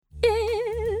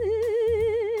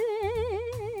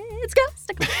It's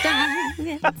Ghostacles time.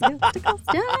 It's Ghostacles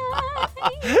time.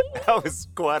 That was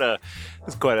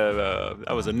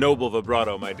that was a noble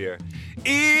vibrato, my dear. Thank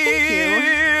you.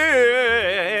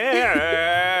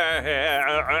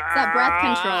 It's that breath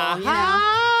control, you know.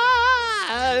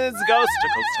 It's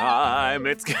Ghostacles time.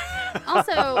 It's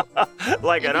Also,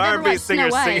 like an if you've ever R&B watched singer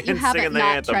Snow White, singing you haven't the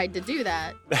not anthem. tried to do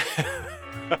that.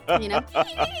 You know?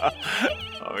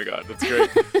 Oh my God, that's great.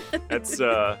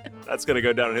 That's gonna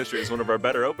go down in history as one of our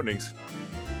better openings.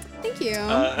 Thank you.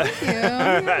 Thank you.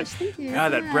 Gosh, thank you. Yeah,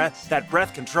 so that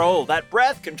breath control. That's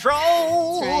right.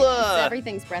 It's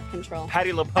everything's breath control.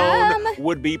 Patty LaPone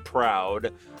would be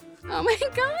proud. Oh my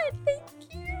God, thank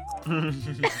you.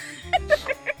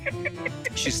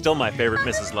 She's still my favorite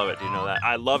Mrs. Lovett. Do you know that?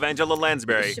 I love Angela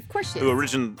Lansbury, Of course she is. who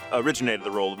originated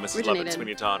the role of Mrs. Lovett in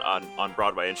Sweeney Todd on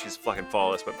Broadway, and she's fucking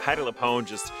flawless. But Patty LaPone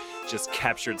just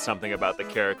captured something about the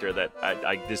character that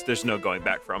there's no going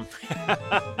back from.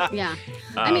 Yeah.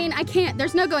 I mean, I can't.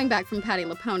 There's no going back from Patty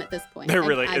LaPone at this point. There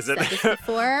really isn't. I've said this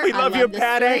before. We love you, this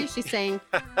Patty. Story.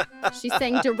 She's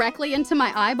saying directly into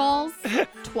my eyeballs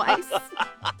twice.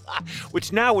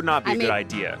 Which now would not be a good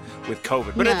idea with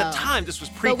COVID. But at the time, this was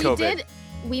pre-COVID. But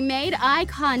we made eye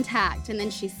contact, and then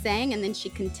she sang, and then she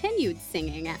continued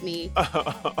singing at me,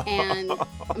 and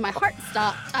my heart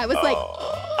stopped. I was like,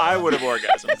 I would have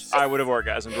orgasmed. I would have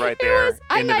orgasmed right there.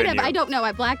 I might have. I don't know.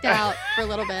 I blacked out for a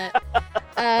little bit.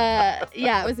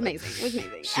 Yeah, it was amazing. It was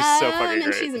amazing. She's so fucking great.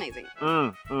 And she's amazing.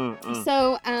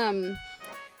 So,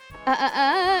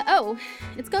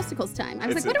 it's Ghostacles time. I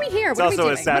was like, what are we here? It's what are we also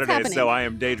doing? a Saturday, What's happening? so I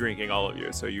am day drinking all of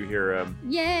you. So you hear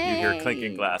Yay.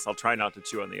 clinking glass. I'll try not to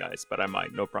chew on the ice, but I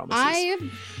might. No promises.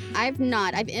 I've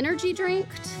not. I've energy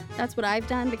drinked. That's what I've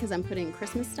done because I'm putting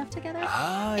Christmas stuff together.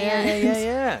 Ah,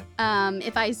 yeah.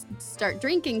 If I start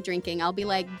drinking, I'll be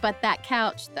like, but that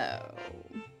couch though.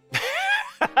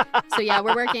 So yeah,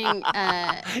 we're working.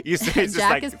 You say it's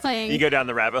Jack just is playing. You go down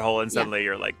the rabbit hole, and suddenly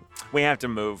you're like, we have to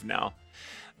move now.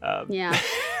 Yeah.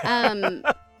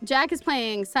 Jack is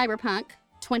playing Cyberpunk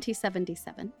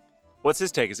 2077. What's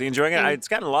his take? Is he enjoying it? It's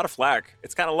gotten a lot of flack.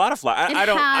 I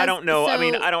don't know. So,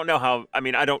 I don't know how.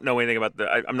 I don't know anything about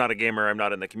I'm not a gamer. I'm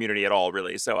not in the community at all,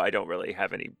 really. So I don't really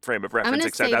have any frame of reference.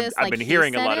 Except I've been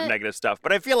hearing a lot of negative stuff.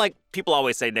 But I feel like people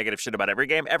always say negative shit about every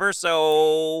game ever.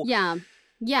 So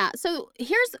yeah. So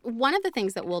here's one of the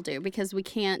things that we'll do, because we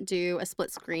can't do a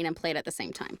split screen and play it at the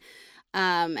same time.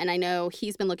 And I know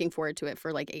he's been looking forward to it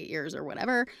for like 8 years or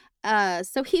whatever.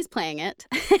 So he's playing it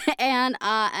and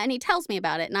he tells me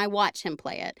about it, and I watch him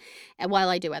play it while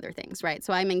I do other things, right?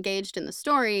 So I'm engaged in the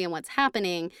story and what's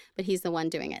happening, but he's the one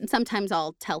doing it. And sometimes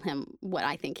I'll tell him what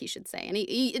I think he should say. And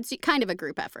it's kind of a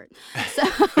group effort. So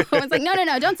I was like, no,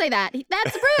 don't say that.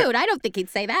 That's rude. I don't think he'd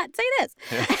say that. Say this.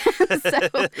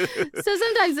 So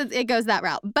sometimes it goes that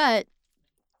route. But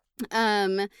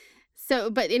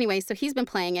But anyway, so he's been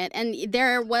playing it, and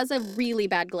there was a really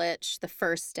bad glitch the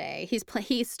first day. He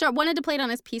wanted to play it on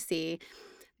his PC,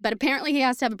 but apparently he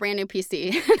has to have a brand new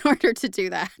PC in order to do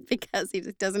that because he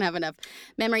doesn't have enough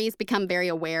memory. He's become very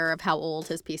aware of how old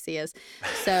his PC is.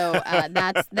 So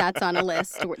that's on a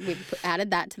list. We've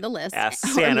added that to the list. Ask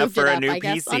Santa for a new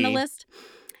PC. On the list.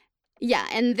 Yeah,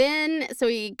 and then, so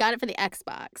he got it for the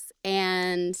Xbox,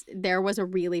 and there was a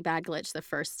really bad glitch the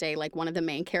first day. Like, one of the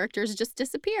main characters just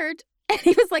disappeared, and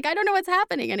he was like, I don't know what's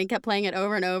happening, and he kept playing it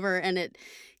over and over, and it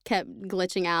kept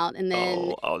glitching out, and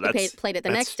then he played it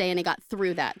the next day, and he got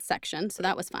through that section, so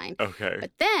that was fine. Okay. But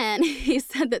then he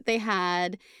said that they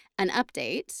had an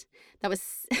update that was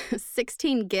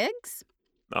 16 gigs.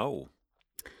 Oh.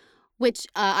 Which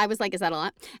I was like, is that a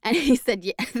lot? And he said,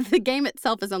 yeah, the game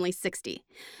itself is only 60.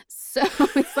 So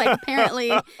it's like,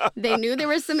 apparently they knew there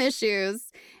were some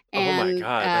issues, and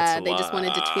they just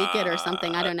wanted to tweak it or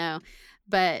something. I don't know.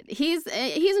 But he's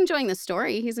enjoying the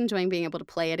story. He's enjoying being able to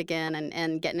play it again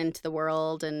and getting into the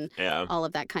world and all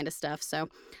of that kind of stuff. So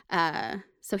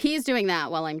so he's doing that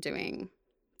while I'm doing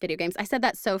video games. I said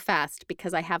that so fast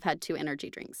because I have had 2 energy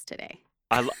drinks today.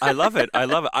 I love it.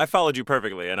 I followed you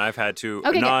perfectly, and I've had 2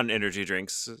 non-energy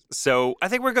drinks. So I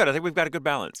think we're good. I think we've got a good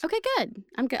balance. Okay, good.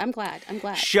 I'm good. I'm glad.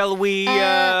 Shall we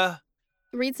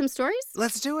read some stories?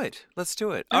 Let's do it.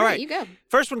 All right, you go.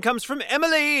 First one comes from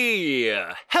Emily.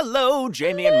 Hello,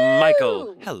 Jamie and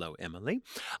Michael. Hello, Emily.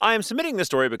 I am submitting this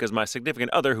story because my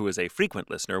significant other, who is a frequent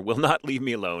listener, will not leave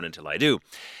me alone until I do.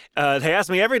 They ask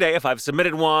me every day if I've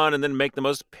submitted one and then make the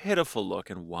most pitiful look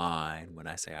and whine when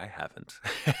I say I haven't.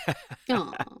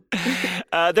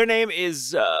 Their name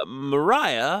is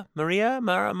Mariah. Mariah.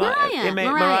 Mariah.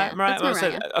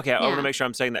 Okay, I want to make sure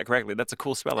I'm saying that correctly. That's a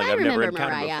cool spelling I've never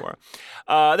encountered Mariah.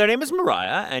 before. Their name is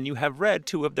Mariah, and you have read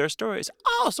 2 of their stories.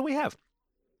 Oh, so we have.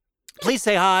 Please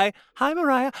say hi. Hi,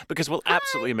 Mariah, because we'll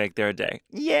absolutely make their day.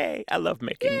 Yay. I love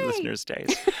making Yay. listeners'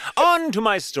 days. On to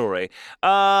my story.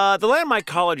 The land my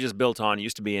college is built on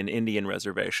used to be an Indian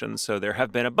reservation, so there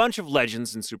have been a bunch of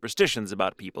legends and superstitions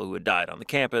about people who had died on the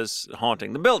campus,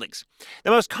 haunting the buildings.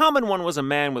 The most common one was a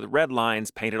man with red lines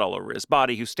painted all over his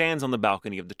body who stands on the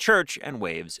balcony of the church and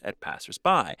waves at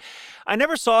passersby. I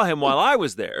never saw him while I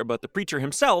was there, but the preacher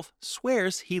himself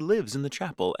swears he lives in the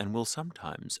chapel and will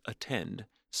sometimes attend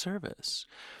service.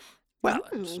 Well,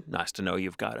 it's nice to know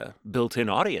you've got a built-in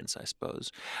audience, I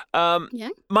suppose. Yeah.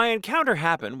 My encounter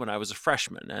happened when I was a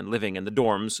freshman and living in the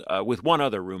dorms with one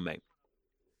other roommate.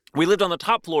 We lived on the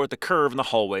top floor at the curve in the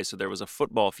hallway, so there was a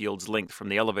football field's length from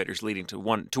the elevators leading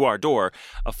to our door,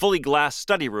 a fully glass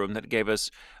study room that gave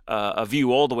us a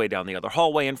view all the way down the other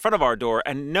hallway in front of our door,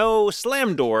 and no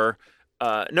slam dorm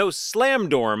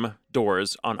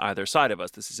doors on either side of us.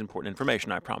 This is important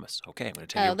information, I promise. Okay, I'm going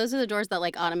to tell you. Oh, those are the doors that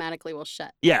like automatically will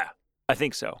shut. Yeah, I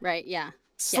think so. Right, yeah.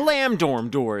 Slam dorm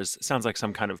doors sounds like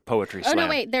some kind of poetry slam. Oh, no,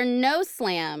 wait. They're no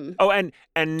slam. Oh, and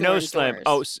no slam.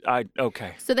 Doors.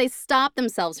 Okay. So they stop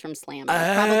themselves from slamming,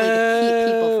 probably to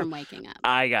keep people from waking up.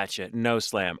 I gotcha. No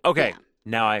slam. Okay,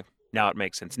 yeah. Now it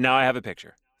makes sense. Now I have a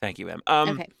picture. Thank you, Em.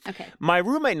 Okay. My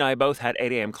roommate and I both had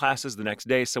 8 a.m. classes the next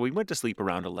day, so we went to sleep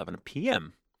around 11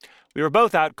 p.m. We were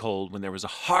both out cold when there was a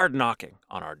hard knocking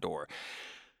on our door.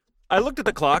 I looked at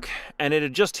the clock, and it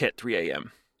had just hit 3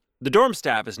 a.m. The dorm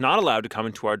staff is not allowed to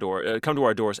come to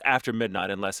our doors after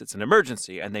midnight unless it's an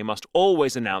emergency, and they must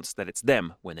always announce that it's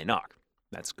them when they knock.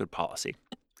 That's good policy.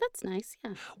 That's nice,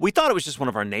 yeah. We thought it was just one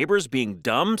of our neighbors being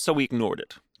dumb, so we ignored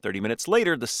it. 30 minutes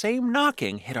later, the same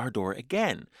knocking hit our door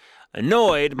again.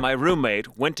 Annoyed, my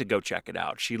roommate went to go check it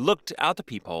out. She looked out the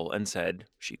peephole and said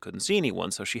she couldn't see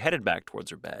anyone, so she headed back towards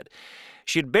her bed.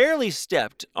 She had barely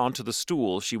stepped onto the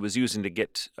stool she was using to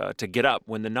get up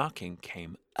when the knocking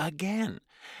came again.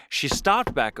 She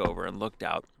stomped back over, and looked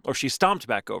out. But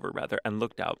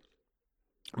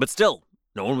still,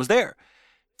 no one was there.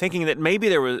 Thinking that maybe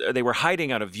they were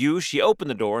hiding out of view, she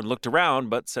opened the door and looked around,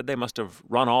 but said they must have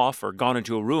run off or gone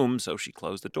into a room, so she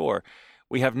closed the door.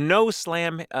 We have no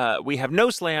slam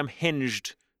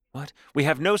hinges.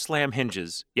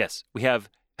 Yes, we have.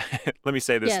 Let me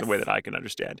say this in a way that I can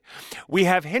understand. We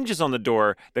have hinges on the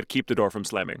door that keep the door from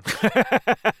slamming.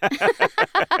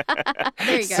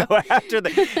 There you go. So after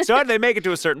they make it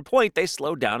to a certain point, they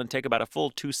slow down and take about a full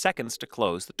 2 seconds to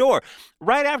close the door.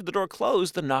 Right after the door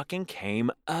closed, the knocking came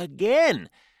again.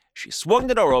 She swung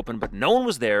the door open, but no one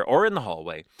was there or in the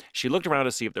hallway. She looked around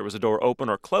to see if there was a door open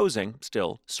or closing,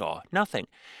 still saw nothing.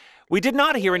 We did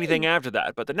not hear anything after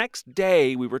that, but the next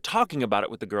day we were talking about it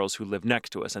with the girls who lived next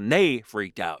to us, and they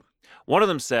freaked out. One of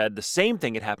them said the same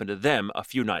thing had happened to them a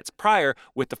few nights prior,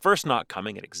 with the first knock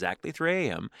coming at exactly 3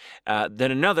 a.m.,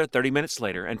 then another 30 minutes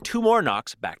later, and 2 more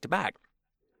knocks back to back.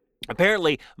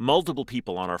 Apparently, multiple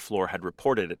people on our floor had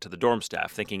reported it to the dorm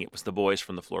staff, thinking it was the boys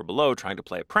from the floor below trying to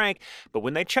play a prank, but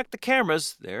when they checked the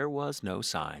cameras, there was no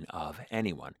sign of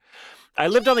anyone. I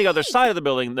lived on the other side of the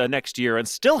building the next year and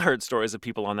still heard stories of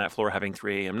people on that floor having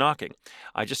 3 a.m. knocking.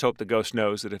 I just hope the ghost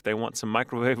knows that if they want some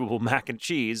microwavable mac and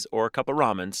cheese or a cup of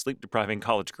ramen, sleep-depriving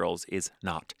college girls is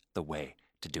not the way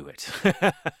to do it.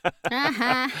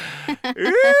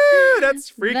 Ooh, that's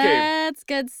freaky. That's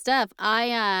good stuff.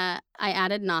 I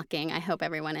added knocking. I hope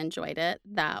everyone enjoyed it.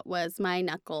 That was my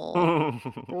knuckle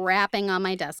rapping on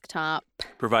my desktop.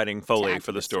 Providing Foley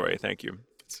for the story. Thank you.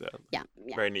 So, yeah,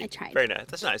 very neat. I tried. Very nice.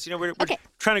 That's nice. We're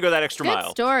trying to go that extra mile.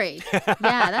 Good story.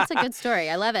 Yeah, that's a good story.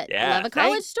 I love it. Yeah, I love a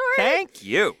college story. Thank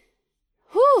you.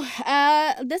 Whew.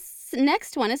 This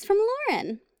next one is from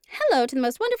Lauren. Hello to the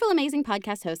most wonderful, amazing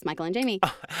podcast hosts, Michael and Jamie.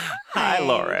 Hi,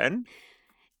 Lauren.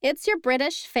 It's your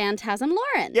British phantasm,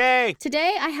 Lauren. Yay!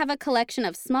 Today, I have a collection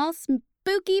of small,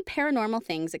 spooky, paranormal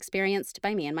things experienced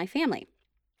by me and my family.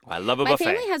 I love a buffet.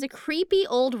 My family has a creepy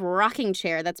old rocking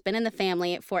chair that's been in the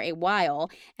family for a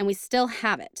while, and we still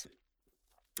have it.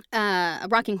 A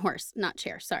rocking horse, not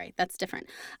chair. Sorry, that's different.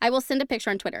 I will send a picture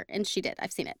on Twitter, and she did.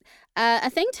 I've seen it. A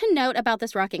thing to note about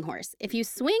this rocking horse. If you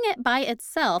swing it by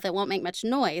itself, it won't make much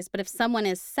noise, but if someone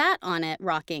is sat on it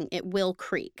rocking, it will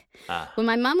creak. When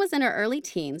my mom was in her early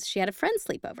teens, she had a friend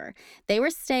sleep over. They were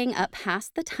staying up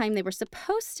past the time they were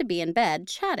supposed to be in bed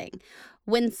chatting,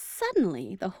 when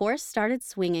suddenly the horse started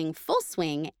swinging full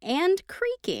swing and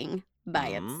creaking by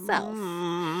itself.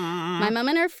 My mom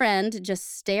and her friend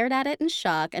just stared at it in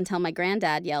shock until my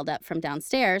granddad yelled up from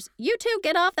downstairs, "You two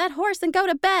get off that horse and go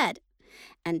to bed."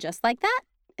 And just like that,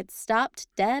 it stopped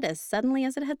dead as suddenly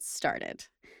as it had started.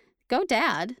 Go,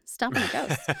 Dad. Stopping a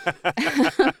ghost.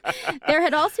 There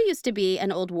had also used to be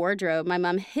an old wardrobe my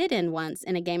mom hid in once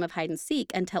in a game of hide and seek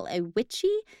until a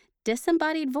witchy,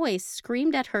 disembodied voice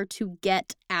screamed at her to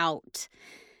get out.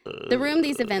 The room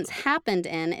these events happened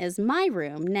in is my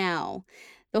room now.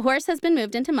 The horse has been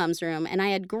moved into Mom's room, and I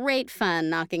had great fun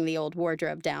knocking the old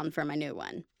wardrobe down for my new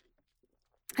one.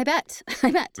 I bet.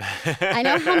 I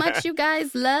know how much you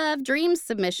guys love dream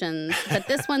submissions, but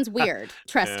this one's weird.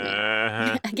 Trust me.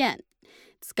 Again,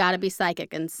 it's got to be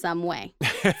psychic in some way.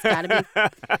 It's got to be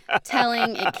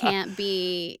telling. It can't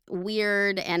be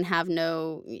weird and have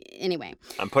no... Anyway.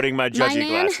 I'm putting my judgy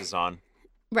glasses on.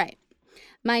 Right.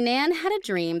 My Nan had a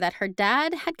dream that her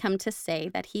dad had come to say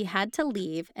that he had to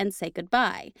leave and say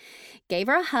goodbye. Gave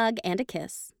her a hug and a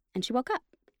kiss, and she woke up.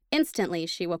 Instantly,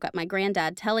 she woke up my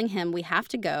granddad, telling him we have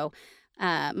to go.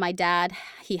 My dad,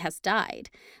 he has died.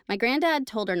 My granddad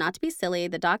told her not to be silly.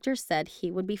 The doctor said he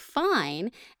would be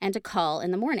fine and to call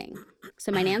in the morning.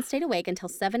 So my Nan stayed awake until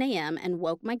 7 a.m. and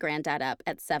woke my granddad up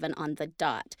at 7 on the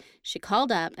dot. She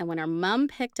called up, and when her mom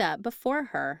picked up before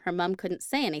her mom couldn't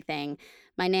say anything.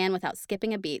 My Nan, without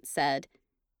skipping a beat, said,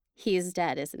 "He's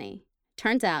dead, isn't he?"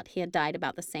 Turns out he had died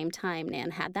about the same time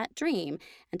Nan had that dream,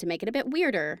 and to make it a bit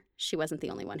weirder, she wasn't the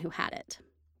only one who had it.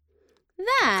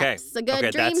 That's a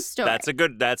good dream story. That's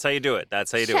how you do it.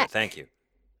 That's how you do it. Thank you.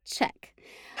 Check.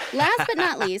 Last but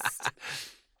not least,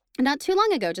 not too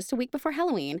long ago, just a week before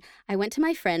Halloween, I went to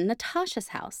my friend Natasha's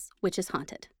house, which is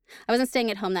haunted. I wasn't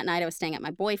staying at home that night. I was staying at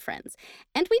my boyfriend's.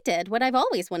 And we did what I've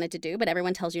always wanted to do, but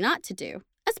everyone tells you not to do.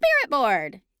 A spirit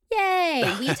board.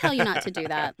 Yay! We tell you not to do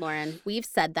that, Lauren. We've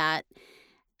said that.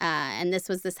 And this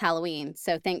was this Halloween,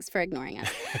 so thanks for ignoring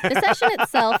us. The session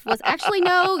itself was actually,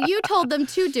 no, you told them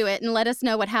to do it and let us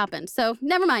know what happened. So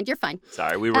never mind, you're fine.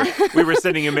 Sorry, we were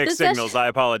sending you mixed signals. I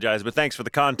apologize, but thanks for the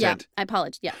content. Yeah, I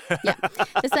apologize. Yeah.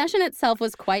 The session itself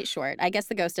was quite short. I guess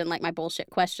the ghost didn't like my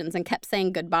bullshit questions and kept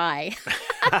saying goodbye.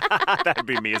 That'd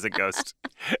be me as a ghost.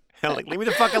 Like, leave me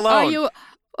the fuck alone.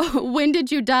 When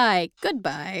did you die?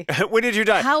 Goodbye. When did you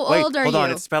die? How old are you? Hold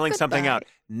on, it's spelling something out.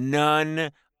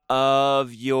 None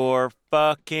of your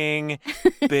fucking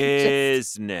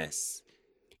business.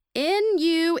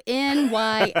 Nunya.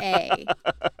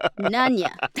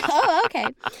 Nunya. Oh, okay.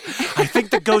 I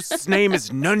think the ghost's name is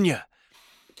Nunya.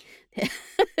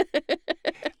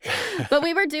 But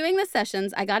we were doing the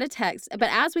sessions.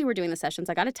 As we were doing the sessions,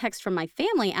 I got a text from my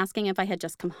family asking if I had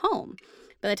just come home.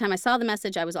 By the time I saw the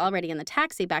message, I was already in the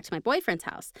taxi back to my boyfriend's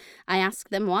house. I asked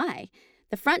them why.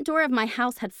 The front door of my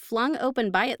house had flung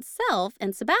open by itself,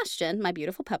 and Sebastian, my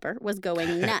beautiful pupper, was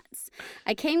going nuts.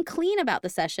 I came clean about the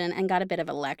session and got a bit of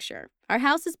a lecture. Our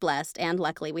house is blessed, and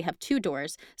luckily we have 2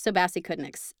 doors, so Bassie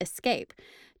couldn't escape.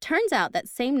 Turns out that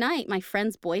same night, my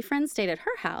friend's boyfriend stayed at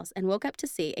her house and woke up to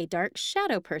see a dark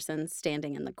shadow person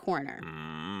standing in the corner.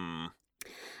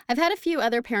 I've had a few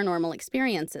other paranormal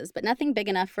experiences, but nothing big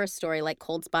enough for a story like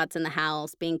cold spots in the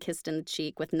house, being kissed in the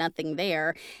cheek with nothing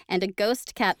there, and a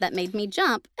ghost cat that made me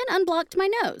jump and unblocked my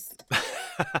nose.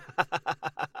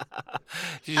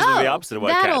 She's the opposite of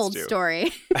what cats do. That old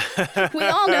story. We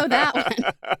all know that one.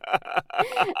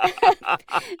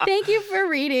 Thank you for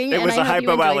reading. It was a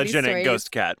hypoallergenic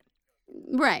ghost cat.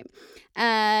 Right.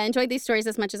 Enjoyed these stories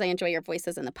as much as I enjoy your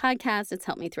voices in the podcast. It's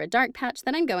helped me through a dark patch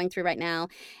that I'm going through right now.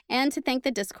 And to thank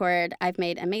the Discord, I've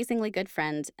made amazingly good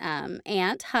friend,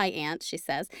 Aunt, hi Aunt, she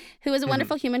says, who is a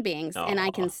wonderful human being, and I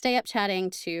can stay up chatting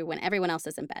too when everyone else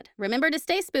is in bed. Remember to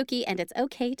stay spooky, and it's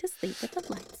okay to sleep with the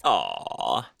lights.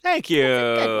 Aw, thank you.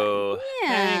 That's a good one.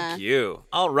 Yeah. Thank you.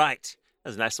 All right. That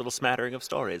was a nice little smattering of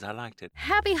stories. I liked it.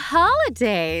 Happy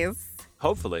holidays.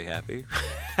 Hopefully happy.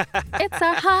 It's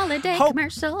our holiday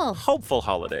commercial. Hopeful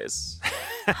holidays.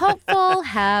 Hopeful,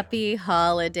 happy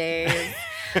holidays.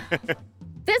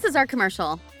 This is our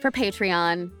commercial for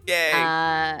Patreon.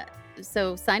 Yay.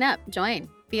 So sign up, join,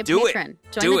 be a Do patron.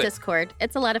 it. Join the Discord.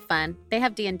 It's a lot of fun. They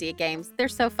have D&D games. They're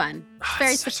so fun. It's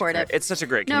very supportive. It's such a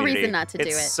great community. No reason not to do it.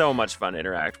 It's so much fun to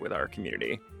interact with our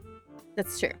community.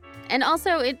 That's true. And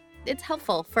also, it's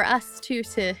helpful for us, too,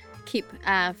 to keep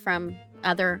from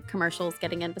other commercials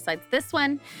getting in besides this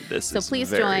one. So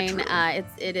please join.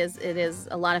 It is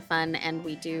a lot of fun, and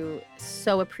we do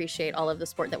so appreciate all of the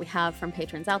support that we have from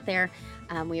patrons out there.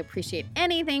 We appreciate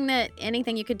anything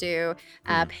you could do.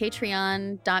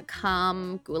 Patreon.com,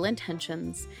 Ghoul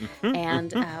Intentions.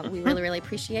 And we really, really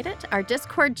appreciate it. Our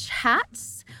Discord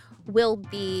chats will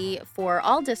be for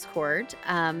all Discord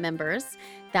members.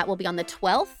 That will be on the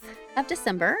 12th of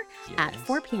December at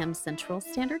 4 p.m. Central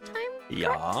Standard Time.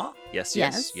 Yeah.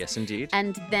 Yes, indeed.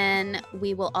 And then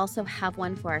we will also have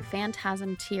one for our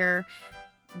Phantasm tier,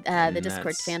 the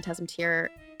Discord Phantasm tier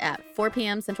at 4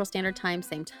 p.m. Central Standard Time,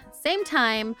 same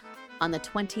time on the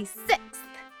 26th.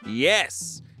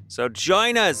 Yes. So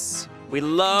join us. We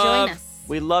love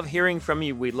We love hearing from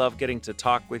you. We love getting to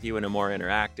talk with you in a more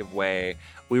interactive way.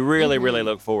 We really, really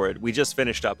look forward. We just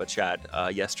finished up a chat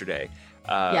yesterday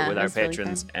with our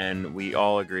patrons, really, and we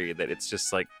all agree that it's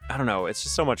just like, I don't know, it's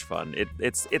just so much fun.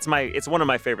 It's one of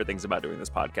my favorite things about doing this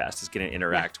podcast is getting to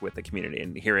interact with the community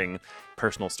and hearing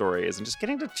personal stories and just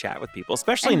getting to chat with people,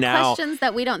 especially and now. Questions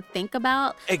that we don't think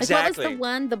about. Exactly. Like,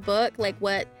 what was the book? Like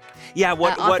what? Yeah,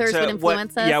 what authors would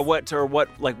influence us? Yeah, what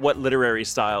literary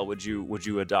style would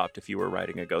you adopt if you were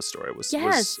writing a ghost story? Was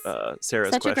Sarah's Such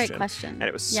question. a great question. And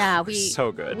it was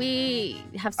so good. We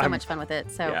have so much fun with it.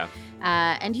 So,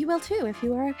 and you will too if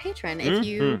you are a patron. If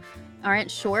you aren't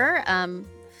sure,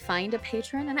 find a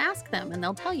patron and ask them, and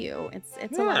they'll tell you.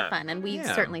 It's a lot of fun, and we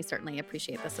certainly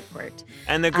appreciate the support.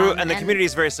 And the group and the community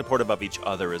is very supportive of each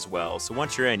other as well. So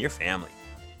once you're in, you're family.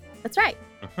 That's right.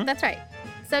 That's right.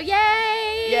 So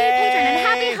yay, patron, and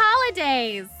happy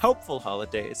holidays. Hopeful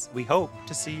holidays. We hope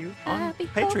to see you on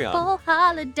Patreon. Hopeful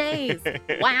holidays.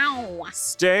 Wow.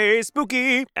 Stay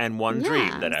spooky. And one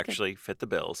dream that actually fit the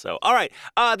bill. So, all right.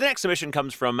 The next submission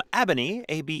comes from Abeni,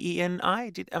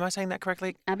 A-B-E-N-I. Am I saying that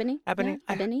correctly? Abeni. Abeni?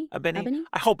 Yeah. Abeni?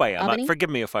 I hope I am. Abeni? Forgive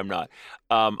me if I'm not.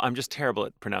 I'm just terrible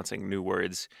at pronouncing new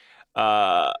words.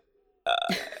 Words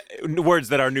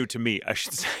that are new to me, I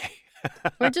should say.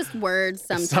 Or just words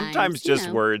sometimes. Sometimes just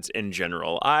words in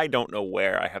general. I don't know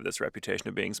where I have this reputation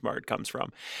of being smart comes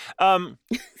from.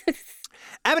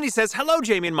 Abeni says, hello,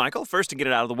 Jamie and Michael. First, to get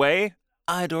it out of the way,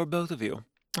 I adore both of you.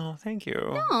 Oh, thank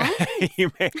you.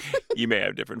 You may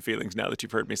have different feelings now that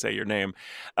you've heard me say your name.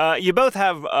 You both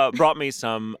have brought me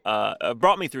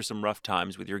through some rough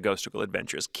times with your Ghostical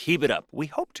adventures. Keep it up. We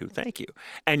hope to. Thank you.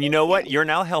 And you know what? You're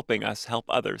now helping us help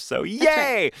others. So yay!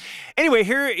 Right. Anyway,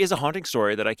 here is a haunting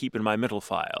story that I keep in my mental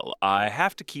file. I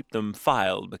have to keep them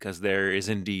filed because there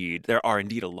are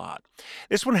indeed a lot.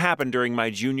 This one happened during my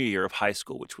junior year of high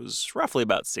school, which was roughly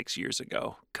about 6 years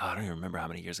ago. God, I don't even remember how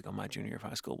many years ago my junior year of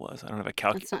high school was. I don't have a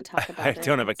calculator. Let's not talk about I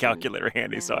don't have a calculator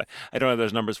handy, so I don't have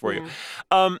those numbers for you.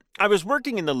 I was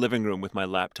working in the living room with my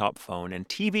laptop phone and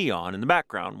TV on in the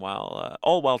background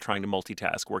all while trying to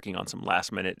multitask, working on some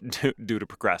last minute due to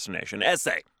procrastination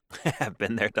essay. I've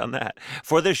been there, done that.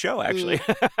 For this show, actually.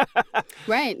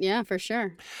 Right, yeah, for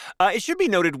sure. It should be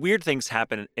noted, weird things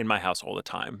happen in my house all the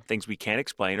time. Things we can't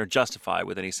explain or justify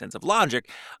with any sense of logic.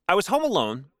 I was home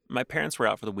alone. My parents were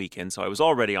out for the weekend, so I was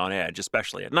already on edge,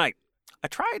 especially at night. I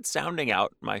tried sounding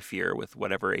out my fear with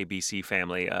whatever ABC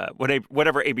Family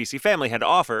had to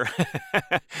offer,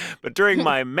 but during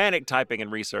my manic typing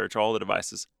and research, all the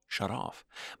devices shut off.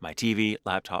 My TV,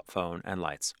 laptop, phone, and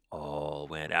lights all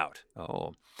went out.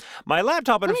 Oh, my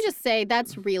laptop. Let me just say,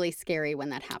 that's really scary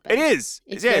when that happens. It is.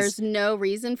 If there's no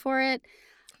reason for it.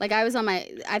 Like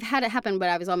I've had it happen, but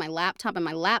I was on my laptop and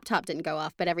my laptop didn't go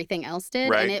off, but everything else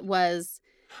did, and it was.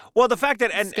 Well, the fact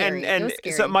that and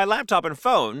so my laptop and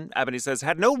phone, Abeni says,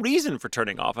 had no reason for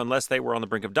turning off unless they were on the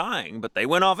brink of dying, but they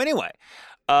went off anyway.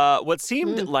 What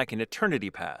seemed like an eternity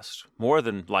passed, more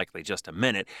than likely just a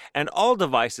minute, and all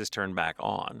devices turned back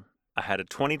on. I had a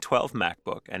 2012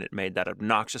 MacBook, and it made that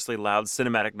obnoxiously loud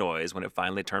cinematic noise when it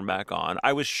finally turned back on.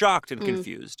 I was shocked and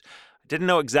confused. I didn't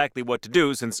know exactly what to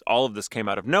do since all of this came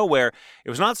out of nowhere. It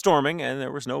was not storming, and there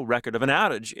was no record of an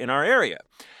outage in our area.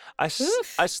 I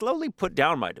slowly put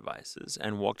down my devices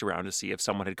and walked around to see if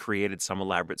someone had created some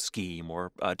elaborate scheme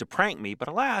or to prank me, but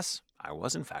alas, I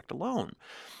was in fact alone.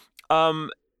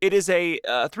 It is a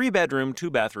 3-bedroom,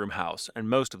 2-bathroom house, and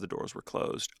most of the doors were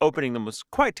closed. Opening them was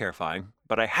quite terrifying,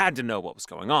 but I had to know what was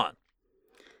going on.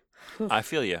 I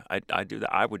feel you. I'd do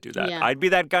that. I would do that. Yeah. I'd be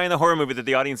that guy in the horror movie that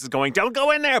the audience is going, don't go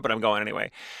in there, but I'm going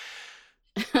anyway.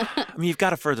 I mean, you've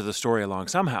got to further the story along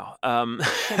somehow.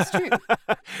 That's true.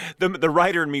 The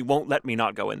writer in me won't let me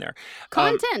not go in there.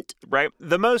 Content. Right.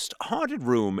 The most haunted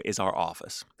room is our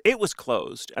office. It was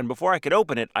closed, and before I could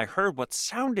open it, I heard what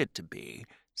sounded to be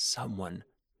someone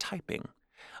typing.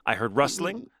 I heard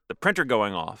rustling, the printer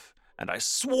going off, and I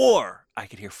swore I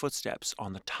could hear footsteps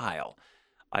on the tile.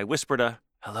 I whispered a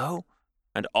hello,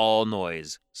 and all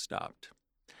noise stopped.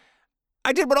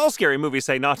 I did what all scary movies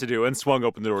say not to do and swung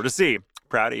open the door to see.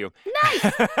 Proud of you.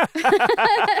 Nice.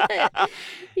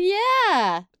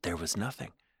 Yeah. There was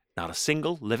nothing. Not a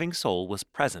single living soul was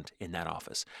present in that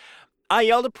office. I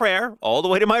yelled a prayer all the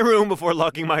way to my room before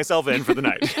locking myself in for the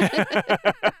night.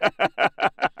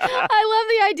 I love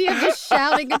the idea of just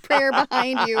shouting a prayer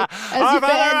behind you. Our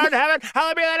Father in heaven,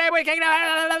 hallowed be thy name, we kingdom.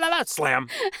 Slam.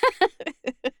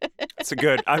 It's a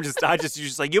good. I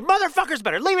just like, you motherfuckers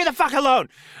better leave me the fuck alone.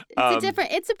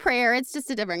 It's a prayer. It's just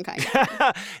a different kind.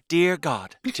 Dear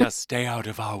God, just stay out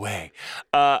of our way.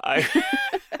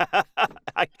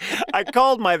 I, I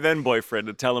called my then boyfriend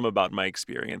to tell him about my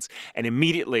experience and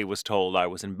immediately was told I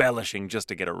was embellishing just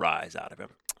to get a rise out of him.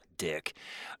 Dick.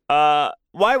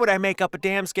 Why would I make up a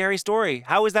damn scary story?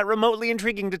 How is that remotely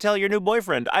intriguing to tell your new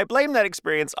boyfriend? I blame that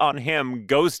experience on him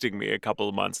ghosting me a couple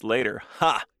of months later.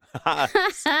 Ha!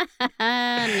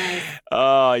 Nice.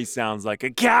 Oh, he sounds like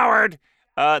a coward.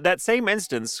 That same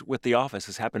instance with The Office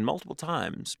has happened multiple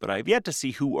times, but I've yet to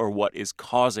see who or what is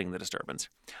causing the disturbance.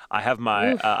 I have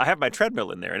my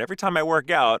treadmill in there, and every time I work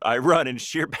out, I run in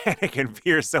sheer panic and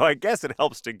fear. So I guess it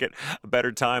helps to get a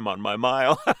better time on my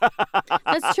mile.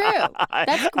 That's true.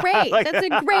 That's great. That's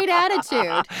a great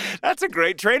attitude. That's a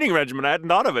great training regimen. I hadn't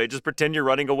thought of it. Just pretend you're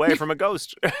running away from a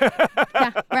ghost.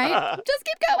 Yeah, right? Just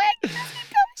keep going.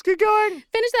 Just keep going.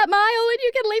 Finish that mile and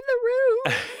you can leave the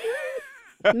room.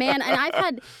 Man, and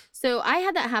I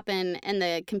had that happen and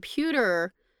the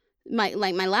computer, my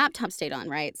laptop stayed on,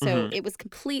 right? So it was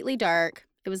completely dark.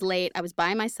 It was late. I was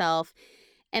by myself.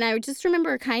 And I would just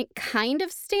remember kind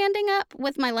of standing up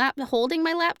with holding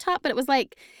my laptop, but it was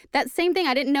like that same thing.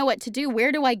 I didn't know what to do.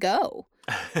 Where do I go?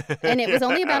 And it was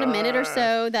only about a minute or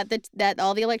so that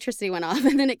all the electricity went off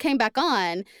and then it came back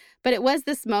on. But it was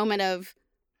this moment of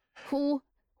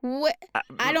what?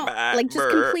 I don't, just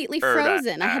completely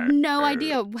frozen. I had no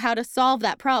idea how to solve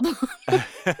that problem.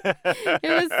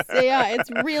 It's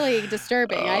really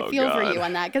disturbing. I feel for you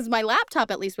on that because my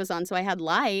laptop at least was on, so I had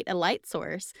a light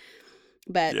source.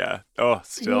 But yeah. Oh,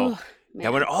 still. Yeah,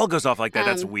 when it all goes off like that,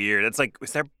 that's weird. It's like,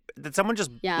 did someone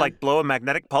just blow a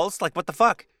magnetic pulse? Like, what the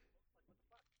fuck?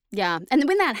 Yeah. And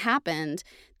when that happened,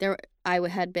 I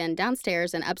had been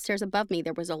downstairs and upstairs above me.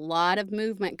 There was a lot of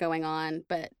movement going on,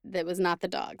 but it was not the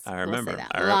dogs. I remember. We'll say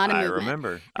that. A lot of movement. I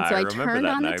remember. And so I turned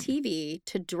on the TV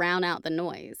to drown out the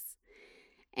noise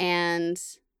and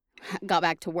got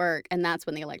back to work. And that's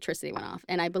when the electricity went off.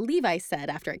 And I believe I said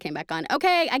after it came back on,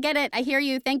 okay, I get it. I hear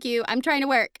you. Thank you. I'm trying to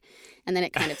work. And then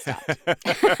it kind of stopped. It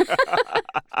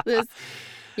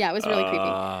was really creepy.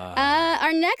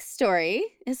 Our next story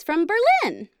is from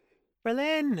Berlin.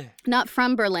 Berlin. Not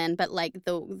from Berlin, but like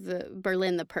the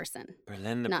Berlin, the person.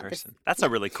 Berlin, the person. That's a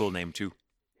really cool name, too.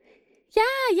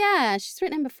 Yeah. She's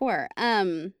written in before.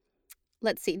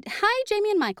 Let's see. Hi, Jamie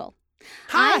and Michael.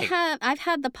 Hi. I've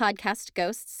had the podcast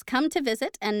Ghosts come to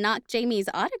visit and knock Jamie's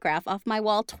autograph off my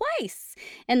wall twice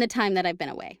in the time that I've been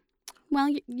away.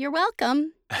 Well, you're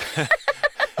welcome.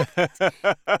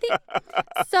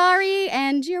 Sorry,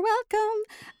 and you're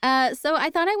welcome. So I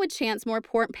thought I would chance more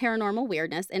paranormal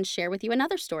weirdness and share with you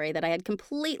another story that I had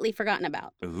completely forgotten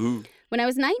about. Ooh. When I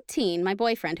was 19, my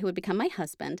boyfriend, who would become my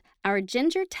husband, our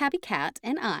ginger tabby cat,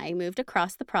 and I moved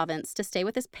across the province to stay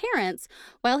with his parents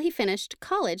while he finished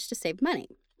college to save money.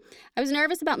 I was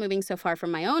nervous about moving so far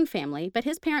from my own family, but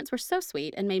his parents were so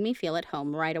sweet and made me feel at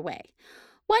home right away.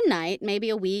 One night, maybe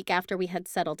a week after we had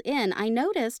settled in, I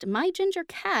noticed my ginger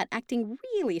cat acting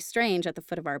really strange at the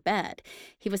foot of our bed.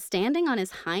 He was standing on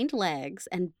his hind legs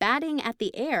and batting at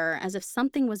the air as if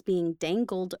something was being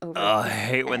dangled over his I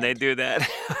hate head. when they do that.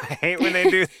 I hate when they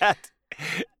do that.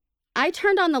 I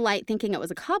turned on the light thinking it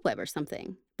was a cobweb or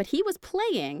something, but he was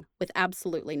playing with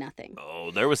absolutely nothing.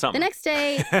 Oh, there was something. The next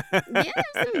day,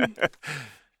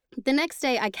 The next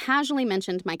day, I casually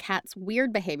mentioned my cat's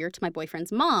weird behavior to my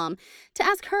boyfriend's mom to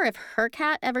ask her if her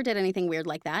cat ever did anything weird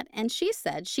like that, and she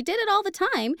said she did it all the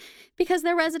time because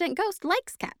their resident ghost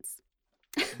likes cats.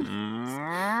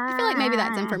 I feel like maybe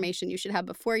that's information you should have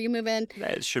before you move in.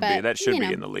 That should be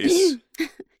in the lease.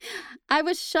 I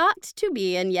was shocked to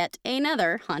be in yet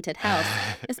another haunted house,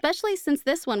 especially since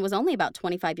this one was only about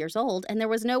 25 years old and there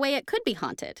was no way it could be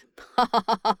haunted.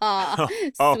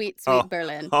 Sweet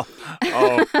Berlin.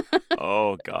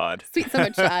 Oh, God. Sweet summer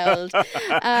child.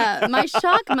 My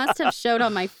shock must have showed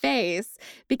on my face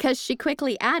because she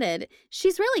quickly added,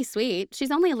 she's really sweet.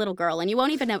 She's only a little girl and you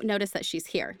won't even notice that she's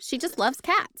here. She just loves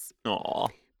cats. Aw.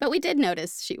 But we did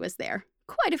notice she was there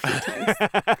quite a few times.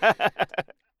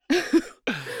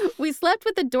 We slept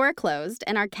with the door closed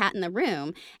and our cat in the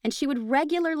room, and she would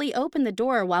regularly open the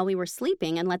door while we were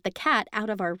sleeping and let the cat out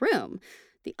of our room.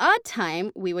 The odd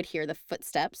time, we would hear the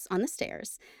footsteps on the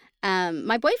stairs.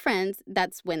 My boyfriend,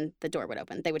 that's when the door would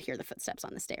open. They would hear the footsteps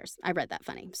on the stairs. I read that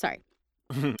funny. Sorry.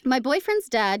 My boyfriend's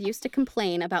dad used to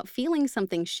complain about feeling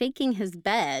something shaking his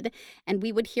bed, and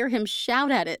we would hear him shout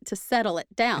at it to settle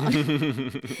it down.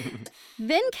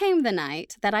 Then came the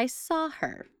night that I saw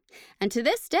her. And to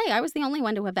this day, I was the only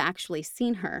one to have actually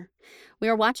seen her. We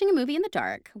were watching a movie in the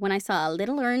dark when I saw a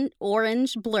little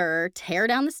orange blur tear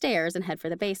down the stairs and head for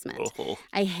the basement. Oh.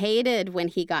 I hated when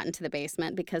he got into the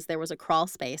basement because there was a crawl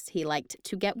space he liked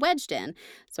to get wedged in,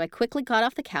 so I quickly got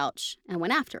off the couch and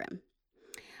went after him.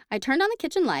 I turned on the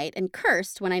kitchen light and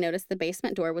cursed when I noticed the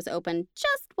basement door was open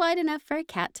just wide enough for a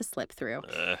cat to slip through.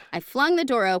 I flung the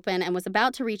door open and was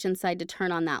about to reach inside to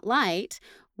turn on that light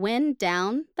when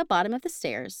down the bottom of the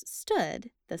stairs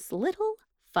stood this little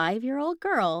 5-year-old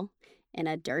girl in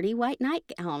a dirty white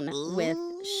nightgown with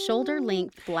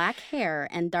shoulder-length black hair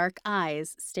and dark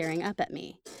eyes staring up at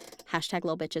me. Hashtag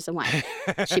little bitches and wine.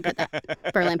 She put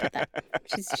that. Berlin put that.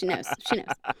 She knows. She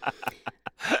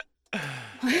knows.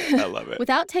 I love it.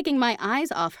 Without taking my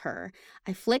eyes off her,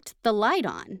 I flicked the light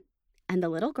on, and the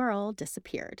little girl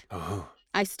disappeared. Oh.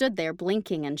 I stood there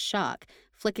blinking in shock,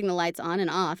 flicking the lights on and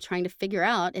off, trying to figure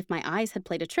out if my eyes had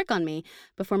played a trick on me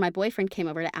before my boyfriend came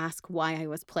over to ask why I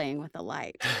was playing with the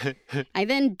light. I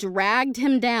then dragged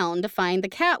him down to find the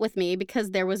cat with me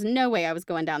because there was no way I was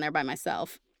going down there by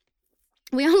myself.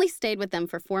 We only stayed with them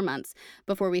for 4 months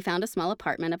before we found a small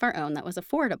apartment of our own that was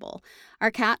affordable. Our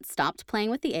cat stopped playing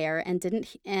with the air and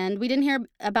we didn't hear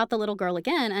about the little girl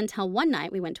again until one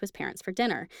night we went to his parents for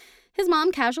dinner. His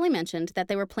mom casually mentioned that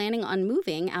they were planning on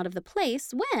moving out of the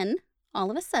place when,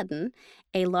 all of a sudden,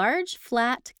 a large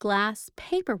flat glass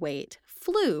paperweight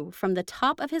flew from the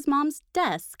top of his mom's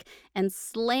desk and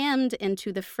slammed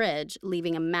into the fridge,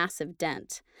 leaving a massive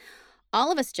dent.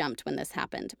 All of us jumped when this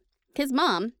happened. His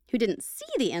mom, who didn't see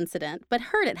the incident but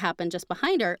heard it happen just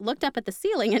behind her, looked up at the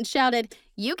ceiling and shouted,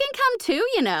 "You can come too,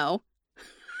 you know."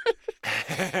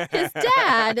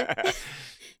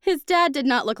 His dad did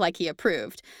not look like he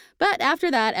approved. But after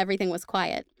that, everything was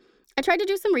quiet. I tried to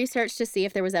do some research to see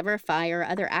if there was ever a fire or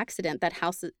other accident that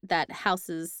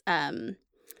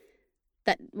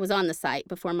was on the site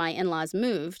before my in-laws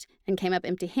moved and came up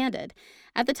empty-handed.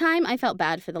 At the time, I felt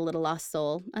bad for the little lost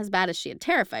soul, as bad as she had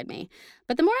terrified me.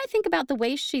 But the more I think about the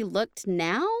way she looked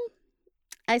now,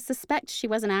 I suspect she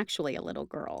wasn't actually a little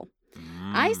girl.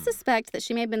 I suspect that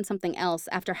she may have been something else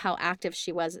after how active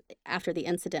she was after the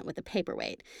incident with the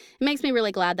paperweight. It makes me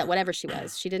really glad that whatever she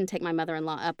was, she didn't take my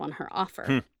mother-in-law up on her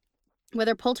offer.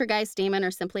 Whether poltergeist, demon,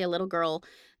 or simply a little girl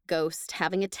ghost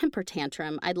having a temper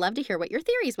tantrum, I'd love to hear what your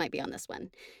theories might be on this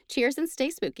one. Cheers and stay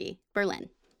spooky. Berlin.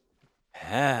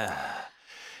 Yeah.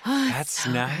 Oh, That's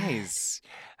so nice.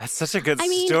 That's such a good I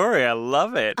mean, story. I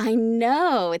love it. I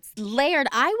know. It's layered.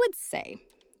 I would say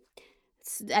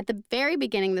at the very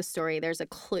beginning of the story, there's a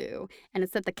clue, and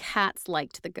it's that the cats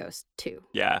liked the ghost too.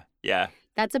 Yeah.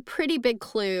 That's a pretty big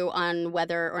clue on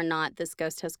whether or not this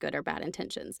ghost has good or bad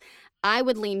intentions. I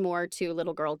would lean more to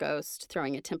little girl ghost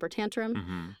throwing a temper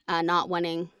tantrum, not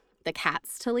wanting the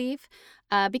cats to leave.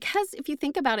 Because if you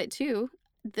think about it too,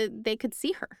 they could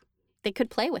see her. They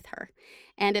could play with her.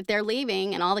 And if they're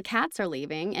leaving and all the cats are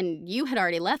leaving, and you had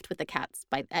already left with the cats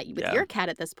with your cat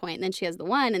at this point, and then she has the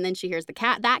one, and then she hears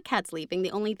that cat's leaving,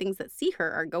 the only things that see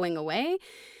her are going away.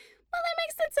 Well, that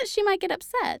makes sense that she might get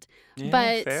upset. Yeah,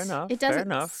 but fair enough, it doesn't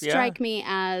strike me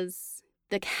as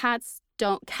the cats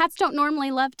don't normally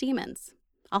love demons.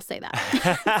 I'll say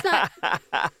that.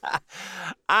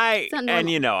 I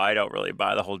don't really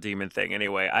buy the whole demon thing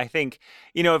anyway. I think,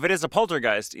 if it is a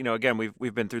poltergeist, again,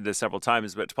 we've been through this several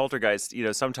times, but poltergeist,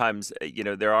 sometimes,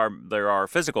 there are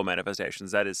physical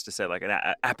manifestations. That is to say, like an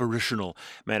apparitional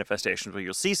manifestation where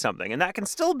you'll see something, and that can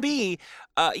still be,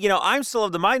 I'm still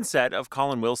of the mindset of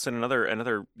Colin Wilson and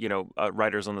other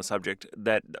writers on the subject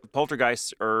that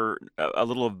poltergeists are a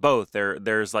little of both.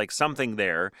 There's like something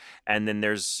there, and then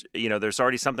there's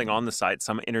already something on the site,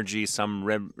 some energy, some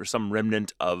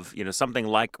remnant of, something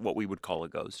like what we would call a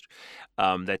ghost,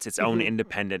 that's its own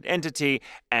independent entity,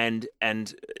 and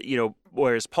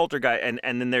whereas poltergeist,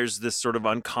 and then there's this sort of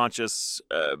unconscious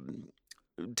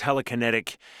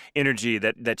telekinetic energy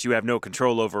that you have no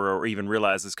control over or even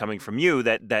realize is coming from you,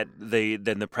 then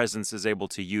the presence is able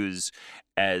to use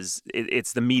as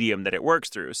it's the medium that it works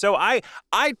through. So I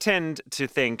tend to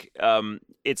think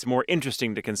it's more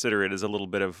interesting to consider it as a little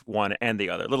bit of one and the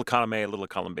other, a little column A, a little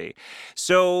column B.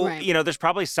 So, right. There's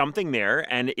probably something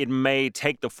there, and it may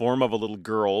take the form of a little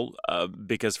girl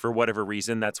because for whatever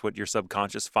reason, that's what your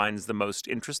subconscious finds the most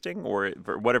interesting, or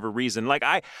for whatever reason. Like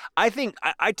I think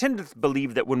I tend to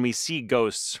believe that when we see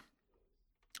ghosts,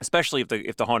 especially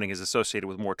if the haunting is associated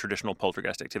with more traditional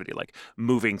poltergeist activity, like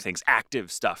moving things,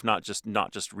 active stuff, not just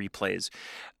replays.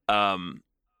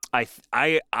 I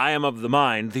am of the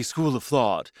mind, the school of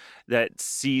thought, that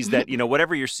sees that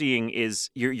whatever you're seeing is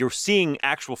you're seeing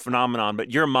actual phenomenon,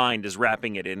 but your mind is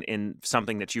wrapping it in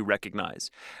something that you recognize,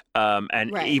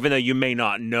 and right. even though you may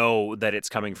not know that it's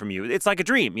coming from you, it's like a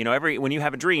dream. When you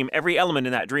have a dream, every element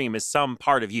in that dream is some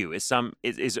part of you, is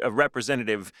a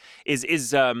representative,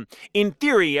 is in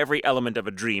theory every element of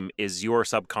a dream is your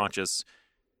subconscious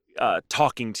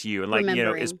talking to you and like, you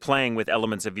know, is Remembering. playing with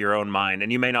elements of your own mind.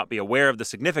 And you may not be aware of the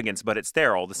significance, but it's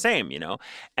there all the same, you know?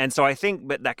 And so I think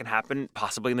that can happen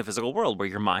possibly in the physical world where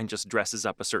your mind just dresses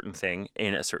up a certain thing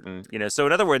in a certain, you know, so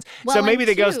in other words, so Well, maybe and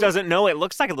the ghost two, doesn't know it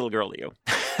looks like a little girl to you.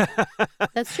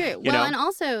 that's true. You Well, know? and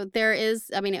also there is,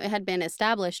 I mean, it had been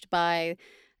established by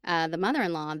the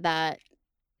mother-in-law that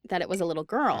it was a little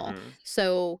girl. Mhm.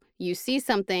 So you see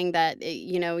something that,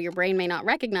 you know, your brain may not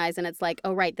recognize, and it's like,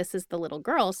 oh, right, this is the little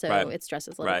girl, so Right. it's dressed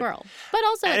as a little Right. girl. But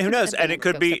also, And it who could knows? have And been it a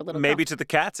could ghost be of a little maybe girl. to the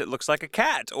cats it looks like a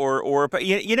cat, but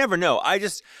you never know. I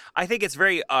think it's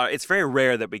very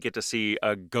rare that we get to see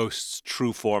a ghost's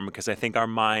true form because I think our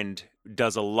mind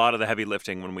does a lot of the heavy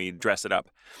lifting when we dress it up.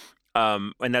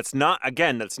 And that's not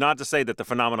to say that the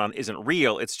phenomenon isn't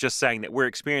real. It's just saying that we're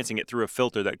experiencing it through a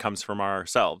filter that comes from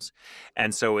ourselves,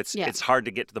 and so it's Yeah. hard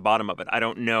to get to the bottom of it. I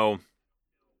don't know,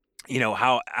 you know,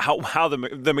 how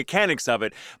the mechanics of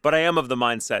it, but I am of the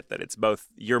mindset that it's both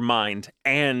your mind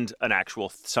and an actual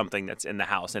something that's in the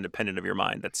house, independent of your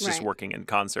mind, that's just Right. working in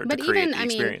concert But to create even, the I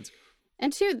mean, experience.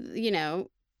 and two, you know,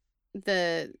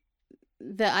 the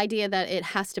idea that it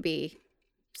has to be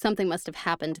something must have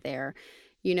happened there.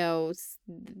 You know,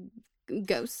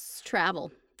 ghosts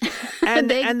travel. And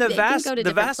they the can vast go to the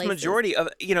different vast places. majority of,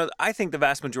 you know, I think the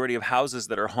vast majority of houses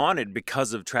that are haunted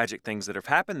because of tragic things that have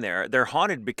happened there, they're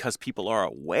haunted because people are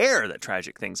aware that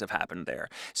tragic things have happened there.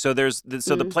 So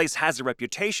the place has a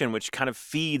reputation which kind of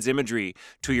feeds imagery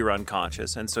to your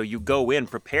unconscious, and so you go in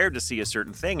prepared to see a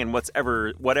certain thing, and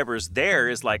whatever's there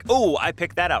is like, oh, I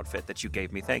picked that outfit that you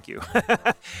gave me, thank you,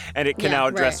 and it can Yeah, now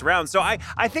dress right. around. So I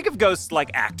think of ghosts like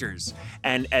actors,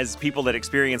 and as people that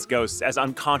experience ghosts as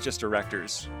unconscious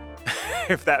directors.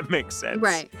 If that makes sense.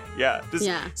 Right. Yeah.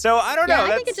 Yeah. So I don't know.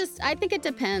 Yeah, I think it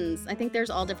depends. I think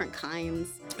there's all different kinds.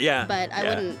 Yeah. But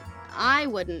yeah. I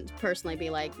wouldn't personally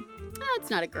be like, oh, it's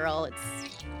not a girl,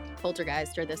 it's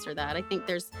poltergeist or this or that. I think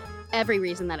there's every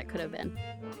reason that it could have been.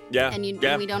 Yeah. And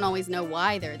we don't always know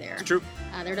why they're there. It's true.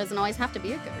 There doesn't always have to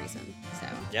be a good reason. So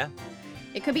Yeah.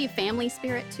 it could be family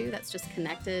spirit too. That's just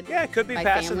connected. Yeah, it could be by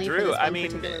passing family for through. this I one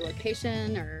mean, particular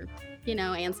location, or you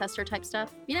know, ancestor type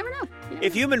stuff. You never know.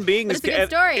 if human beings, But it's a good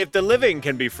story. if the living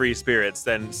can be free spirits,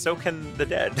 then so can the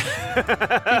dead.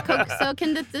 So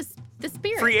can the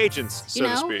spirit. Free agents, so you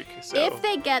know, to speak. So. if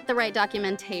they get the right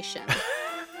documentation.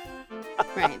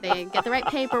 Right, they get the right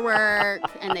paperwork,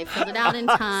 and they filled it out in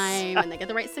time, and they get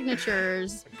the right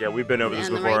signatures. Yeah, we've been over this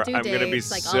and the before. right due I'm gonna be dates,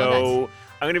 like all of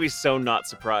I'm gonna be so not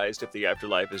surprised if the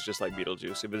afterlife is just like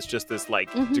Beetlejuice. If it's just this like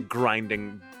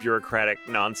grinding bureaucratic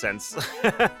nonsense.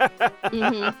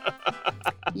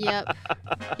 Yep.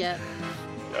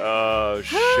 Oh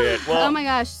shit! Well, Oh my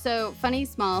gosh! So funny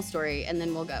small story, and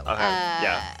then we'll go. Okay.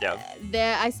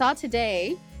 Yeah. I saw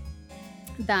today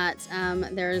that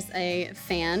there's a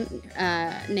fan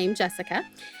named Jessica,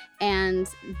 and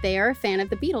they are a fan of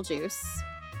the Beetlejuice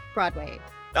Broadway.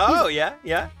 Oh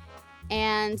yeah.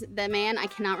 And the man, I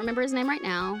cannot remember his name right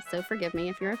now, so forgive me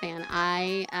if you're a fan.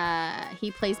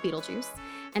 He plays Beetlejuice,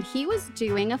 and he was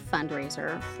doing a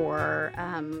fundraiser for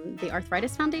the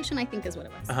Arthritis Foundation, I think is what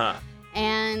it was. Uh-huh.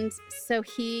 And so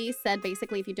he said,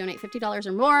 basically, if you donate $50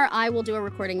 or more, I will do a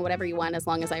recording, whatever you want, as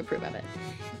long as I approve of it.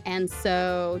 And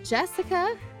so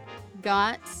Jessica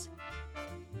got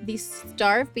the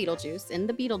star of Beetlejuice in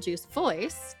the Beetlejuice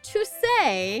voice to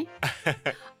say,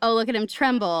 oh, look at him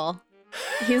tremble.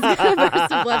 He's going to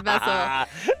burst a blood vessel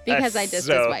because I dissed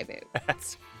his white boot.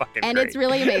 That's fucking And great. it's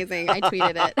really amazing. I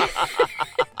tweeted it.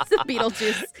 It's a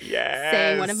Beetlejuice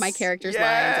saying one of my characters'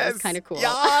 lines. It was kind of cool.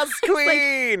 Yes,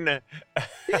 queen!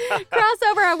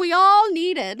 Crossover we all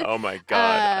needed. Oh my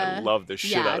God, I love the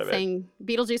shit out of it. Saying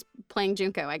Beetlejuice playing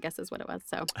Junko, I guess is what it was.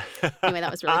 So anyway,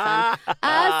 that was really fun.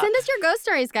 Send us your ghost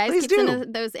stories, guys. Please Keep do.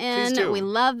 sending those in. Please do. We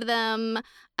love them.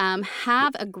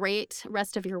 Have a great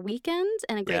rest of your weekend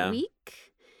and a great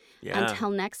week. Yeah. Until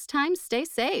next time, stay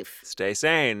safe. Stay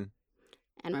sane.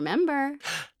 And remember,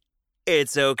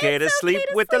 It's okay to sleep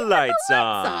with the lights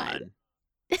on.